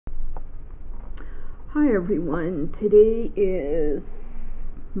Hi everyone, today is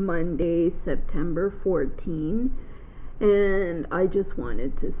Monday, September 14, and I just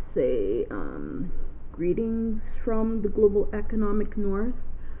wanted to say greetings from the global economic north.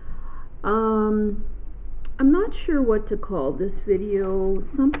 I'm not sure what to call this video,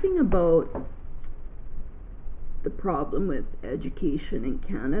 something about the problem with education in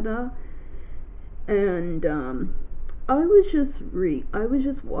Canada, and I was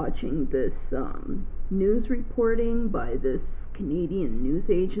just watching this news reporting by this Canadian news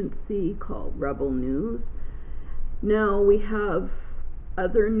agency called Rebel News. Now we have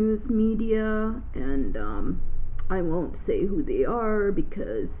other news media, and I won't say who they are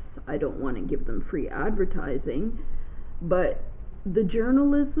because I don't want to give them free advertising, but the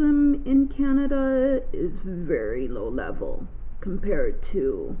journalism in Canada is very low level compared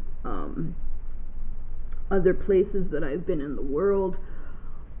to other places that I've been in the world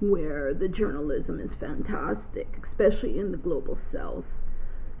where the journalism is fantastic, especially in the global south.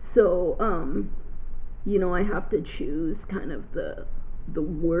 So, I have to choose kind of the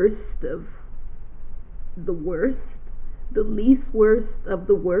worst of the worst, the least worst of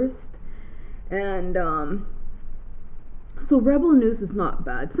the worst. And so Rebel News is not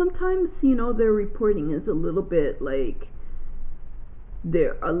bad. Sometimes, their reporting is a little bit like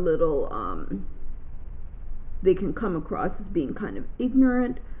they're a little they can come across as being kind of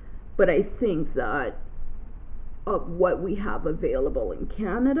ignorant, but I think that of what we have available in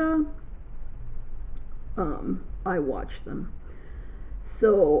Canada, I watch them.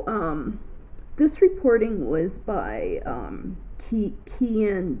 So this reporting was by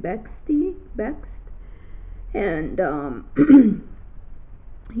Keean Bexte, and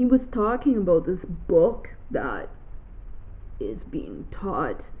he was talking about this book that is being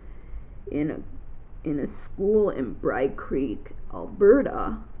taught in a school in Bragg Creek,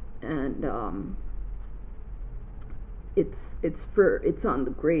 Alberta, and it's on the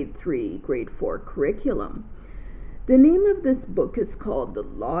grade 3, grade 4 curriculum. The name of this book is called The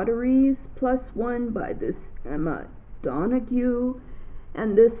Lotteries Plus One by this Emma Donogue,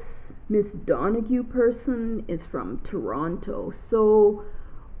 and this Miss Donogue person is from Toronto. So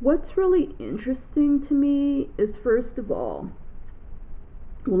what's really interesting to me is, first of all,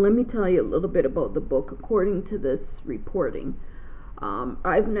 well, let me tell you a little bit about the book according to this reporting.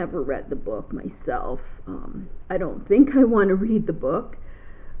 I've never read the book myself. I don't think I want to read the book,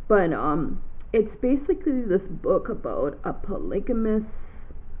 but it's basically this book about a polygamous,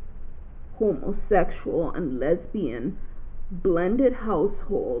 homosexual, and lesbian blended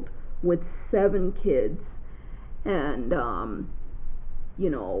household with 7 kids, and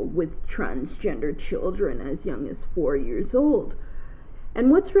with transgender children as young as 4 years old. And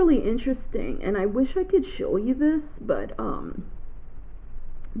what's really interesting, and I wish I could show you this, but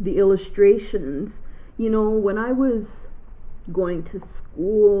the illustrations, when I was going to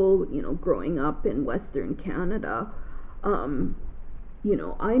school, growing up in Western Canada,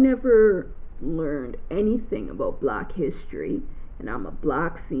 I never learned anything about Black history, and I'm a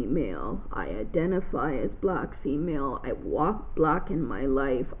Black female. I identify as Black female. I walk Black in my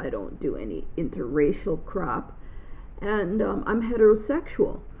life. I don't do any interracial crap. And I'm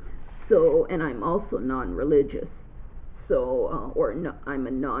heterosexual, so, and I'm also non-religious, so I'm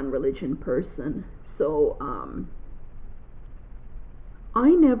a non-religion person. So I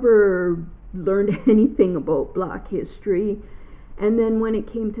never learned anything about Black history, and then when it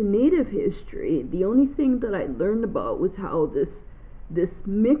came to Native history, the only thing that I learned about was how this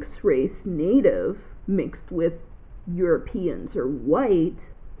mixed race Native mixed with Europeans or white,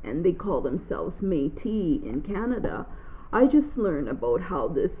 and they call themselves Métis in Canada. I just learned about how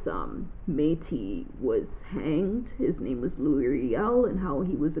this Métis was hanged. His name was Louis Riel, and how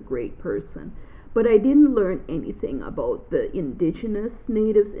he was a great person. But I didn't learn anything about the Indigenous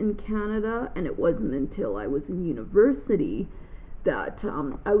natives in Canada, and it wasn't until I was in university that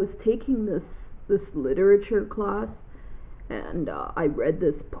I was taking this literature class, and I read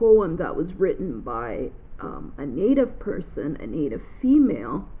this poem that was written by a Native person, a Native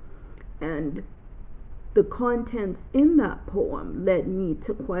female, and the contents in that poem led me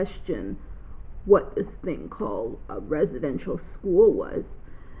to question what this thing called a residential school was.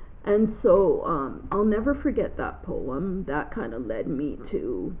 And so I'll never forget that poem. That kind of led me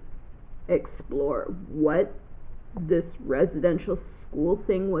to explore what this residential school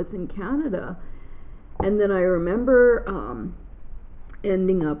thing was in Canada. And then I remember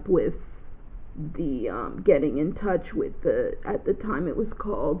ending up with getting in touch with at the time it was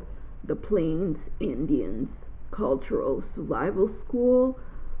called the Plains Indians Cultural Survival School,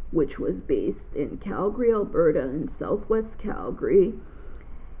 which was based in Calgary, Alberta, in southwest Calgary.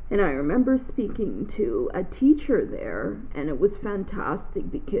 And I remember speaking to a teacher there, and it was fantastic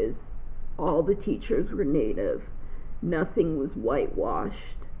because all the teachers were Native. Nothing was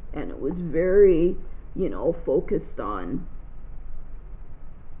whitewashed, and it was very, focused on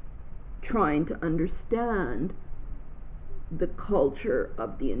trying to understand the culture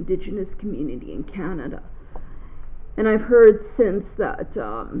of the Indigenous community in Canada. And I've heard since that,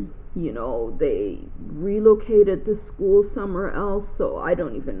 they relocated the school somewhere else, so I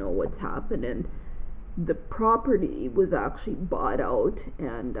don't even know what's happened. And the property was actually bought out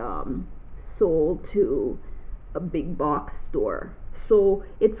and sold to a big box store. So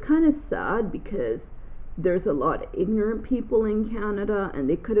it's kind of sad because there's a lot of ignorant people in Canada, and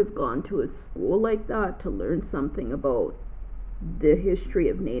they could have gone to a school like that to learn something about the history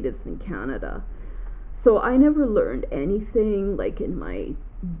of Natives in Canada. So I never learned anything, like in my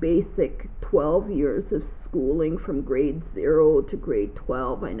basic 12 years of schooling from grade 0 to grade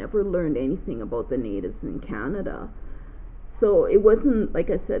 12. I never learned anything about the Natives in Canada. So it wasn't, like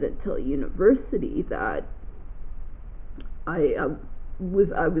I said, until university that I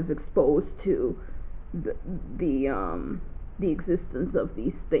was exposed to the existence of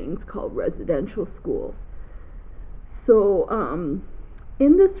these things called residential schools. So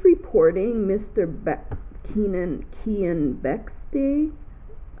in this reporting, Mr. Keean Bexte,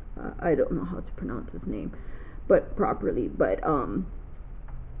 I don't know how to pronounce his name, but properly. But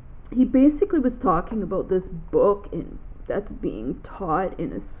he basically was talking about this book that's being taught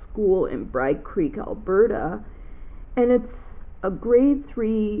in a school in Bragg Creek, Alberta, and it's a grade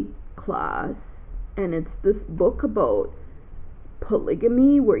 3 class, and it's this book about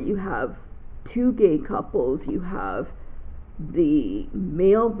polygamy, where you have 2 gay couples. You have the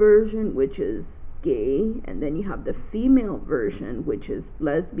male version, which is gay, and then you have the female version, which is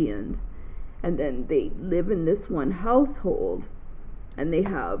lesbians, and then they live in this one household, and they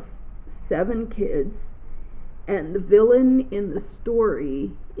have 7 kids, and the villain in the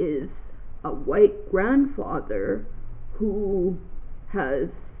story is a white grandfather who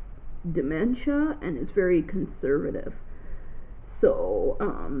has dementia and is very conservative. So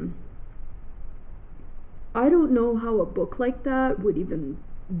I don't know how a book like that would even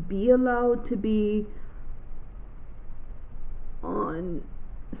be allowed to be on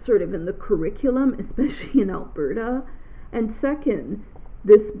sort of in the curriculum, especially in Alberta. And second,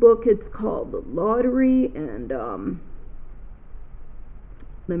 this book, it's called The Lottery, and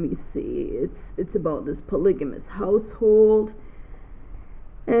let me see, it's about this polygamous household,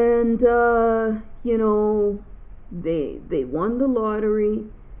 and they won the lottery,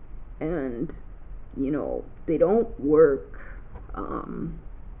 and they don't work.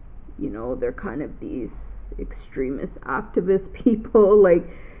 They're kind of these extremist activist people. Like,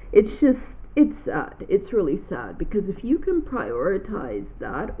 it's sad. It's really sad, because if you can prioritize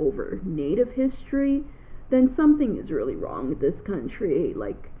that over Native history, then something is really wrong with this country.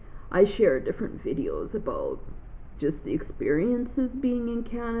 Like, I share different videos about just the experiences being in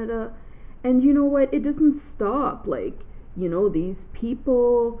Canada, and you know what? It doesn't stop. Like, these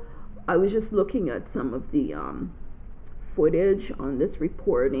people. I was just looking at some of the footage on this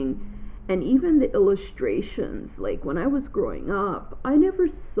reporting, and even the illustrations. Like, when I was growing up, I never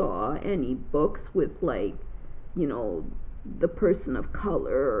saw any books with, like, the person of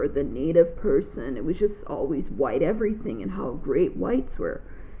color or the Native person. It was just always white everything and how great whites were.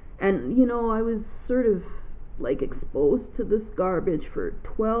 And I was sort of like exposed to this garbage for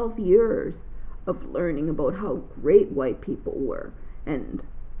 12 years of learning about how great white people were, and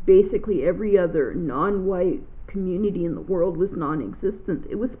basically every other non-white community in the world was non-existent.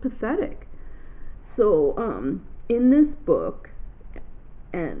 It was pathetic. So in this book,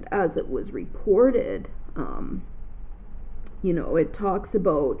 and as it was reported, it talks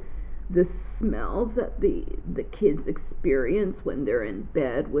about the smells that the kids experience when they're in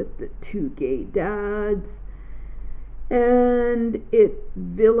bed with the 2 gay dads, and it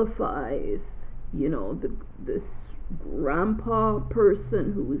vilifies this grandpa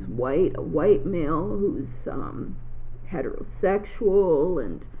person who is white, a white male who's heterosexual,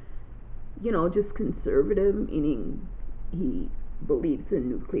 and just conservative, meaning he believes in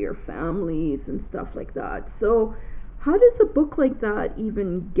nuclear families and stuff like that. So how does a book like that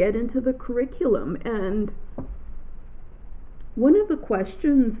even get into the curriculum? And one of the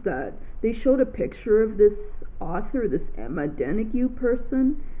questions that they showed a picture of this author, this Emma Donogue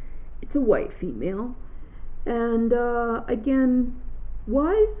person, it's a white female. And again,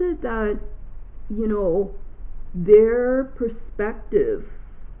 why is it that, their perspective,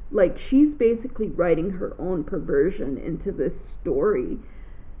 like, she's basically writing her own perversion into this story.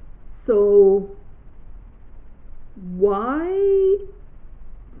 So why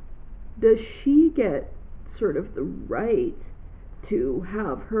does she get sort of the right to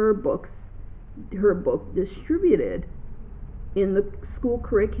have her book distributed in the school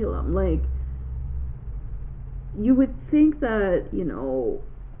curriculum? Like, you would think that,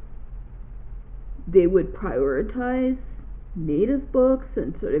 they would prioritize native books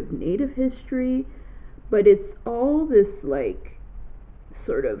and sort of native history, but it's all this like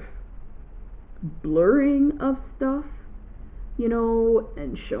sort of blurring of stuff,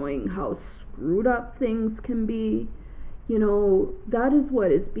 and showing how screwed up things can be. That is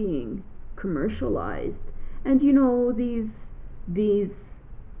what is being commercialized. And these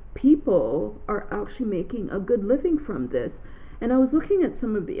people are actually making a good living from this. And I was looking at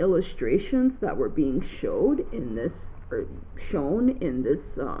some of the illustrations that were being shown in this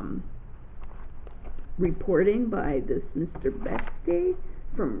reporting by this Mr. Bexte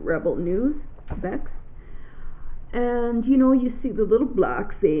from Rebel News, Bexte. And you see the little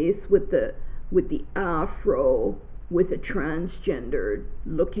black face with the afro, with a transgender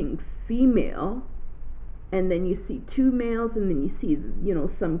looking female, and then you see two males, and then you see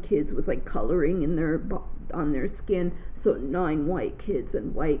some kids with like coloring in on their skin, so 9 white kids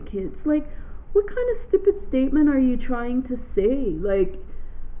and white kids. Like, what kind of stupid statement are you trying to say? Like,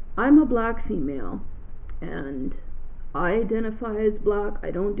 I'm a black female and I identify as black.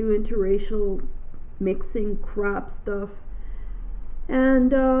 I don't do interracial mixing crap stuff.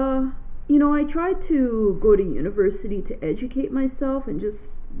 And I try to go to university to educate myself and just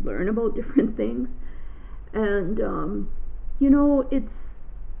learn about different things. And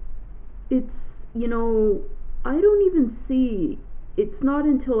I don't even see, it's not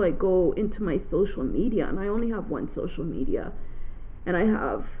until I go into my social media, and I only have one social media, and I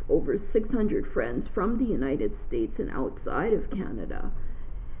have over 600 friends from the United States and outside of Canada.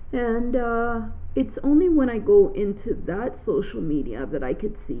 And it's only when I go into that social media that I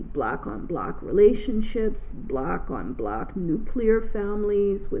could see black on black relationships, black on black nuclear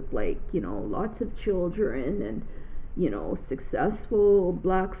families with lots of children, and successful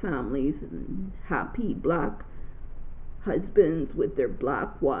black families and happy black husbands with their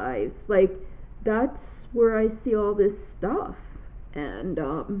black wives. Like, that's where I see all this stuff. And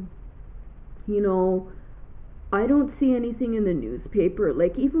I don't see anything in the newspaper.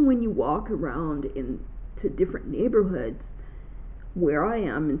 Like, even when you walk around into different neighborhoods, where I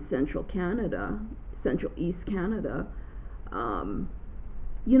am in central East Canada,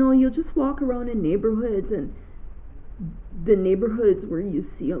 you'll just walk around in neighborhoods, and the neighborhoods where you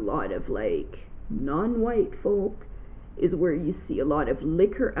see a lot of like non-white folk is where you see a lot of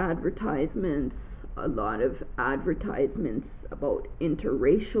liquor advertisements, a lot of advertisements about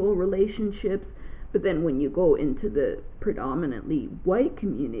interracial relationships. But then when you go into the predominantly white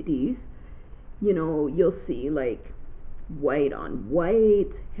communities, you'll see like white on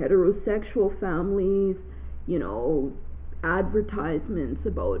white, heterosexual families, advertisements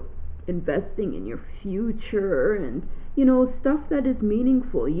about investing in your future, and stuff that is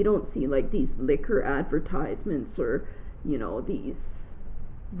meaningful. You don't see like these liquor advertisements, or these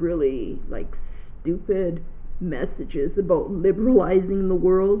really like stupid messages about liberalizing the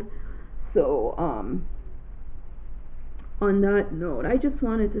world. So on that note, I just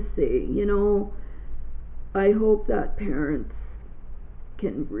wanted to say, I hope that parents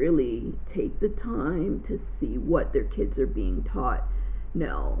can really take the time to see what their kids are being taught.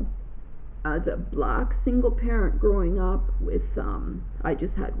 Now, as a black single parent growing up with, I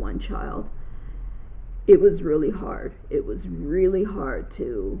just had one child, it was really hard. It was really hard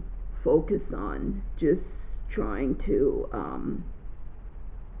to focus on just trying to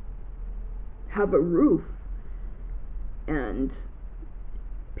have a roof and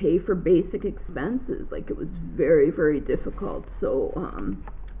pay for basic expenses. Like, it was very, very difficult. So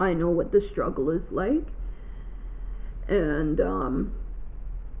I know what the struggle is like. And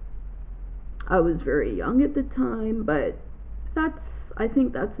I was very young at the time, but I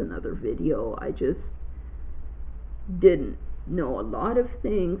think that's another video. I just didn't know a lot of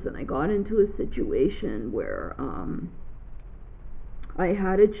things, and I got into a situation where I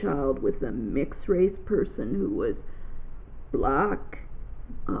had a child with a mixed race person who was black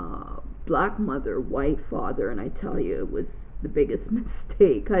mother, white father, and I tell you, it was the biggest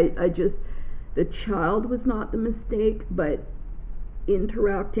mistake. The child was not the mistake, but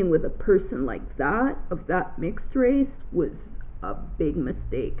interacting with a person like that, of that mixed race, was a big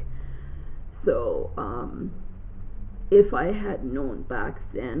mistake. So if I had known back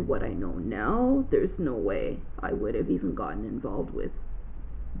then what I know now, there's no way I would have even gotten involved with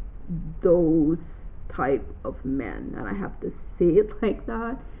those type of men. And I have to say it like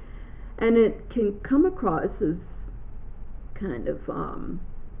that. And it can come across as kind of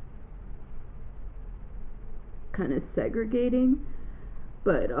kind of segregating.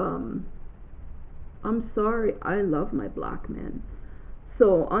 But I'm sorry, I love my black men.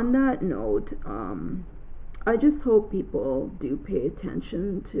 So on that note, I just hope people do pay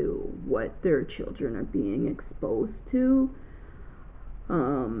attention to what their children are being exposed to.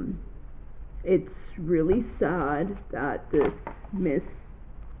 It's really sad that this Miss,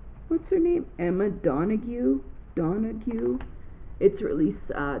 what's her name? Emma Donogue. It's really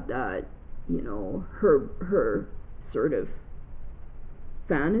sad that, you know, her sort of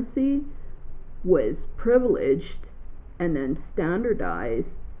fantasy was privileged and then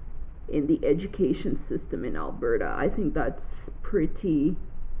standardized in the education system in Alberta. I think that's pretty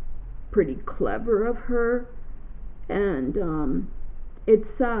clever of her, and it's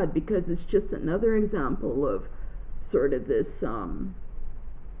sad because it's just another example of sort of this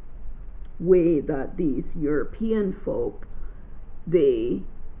way that these European folk, they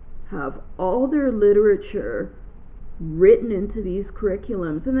have all their literature written into these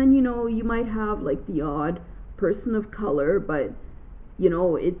curriculums, and then, you know, you might have like the odd person of color, but you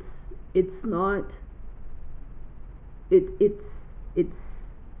know, it's not, it's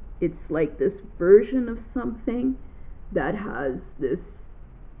like this version of something that has this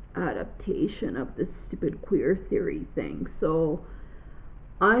adaptation of this stupid queer theory thing. So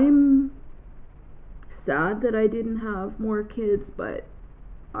I'm sad that I didn't have more kids, but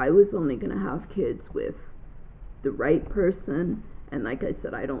I was only gonna have kids with the right person, and like I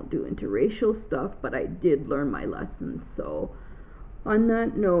said, I don't do interracial stuff, but I did learn my lessons. So on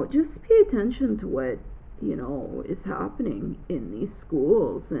that note, just pay attention to what, you know, is happening in these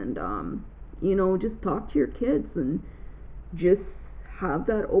schools, and you know, just talk to your kids and just have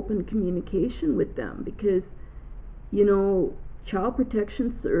that open communication with them, because, you know, child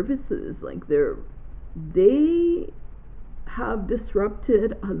protection services, like they have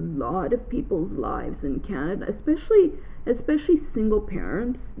disrupted a lot of people's lives in Canada, especially single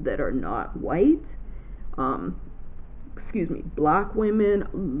parents that are not white. Black women,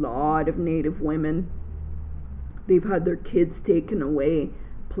 a lot of Native women. They've had their kids taken away,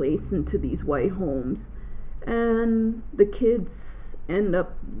 placed into these white homes, and the kids end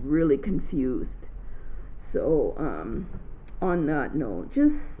up really confused. So on that note,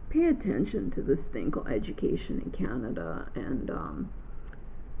 just pay attention to this thing called education in Canada, and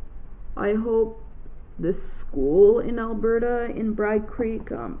I hope this school in Alberta, in Bragg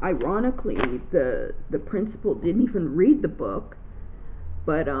Creek, ironically, the principal didn't even read the book,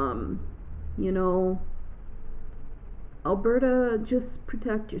 but you know, Alberta, just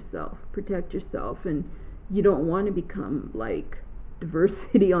protect yourself, and you don't want to become like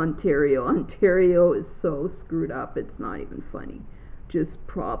Diversity Ontario. Ontario is so screwed up, it's not even funny. Just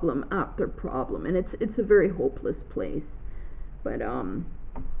problem after problem, and it's a very hopeless place. But on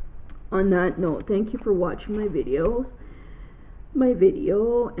that note, thank you for watching my video,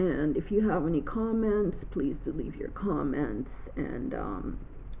 and if you have any comments, please do leave your comments, and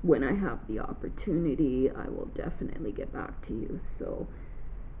when I have the opportunity, I will definitely get back to you. So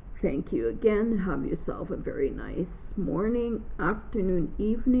thank you again. Have yourself a very nice morning, afternoon,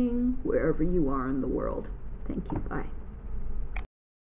 evening, wherever you are in the world. Thank you. Bye.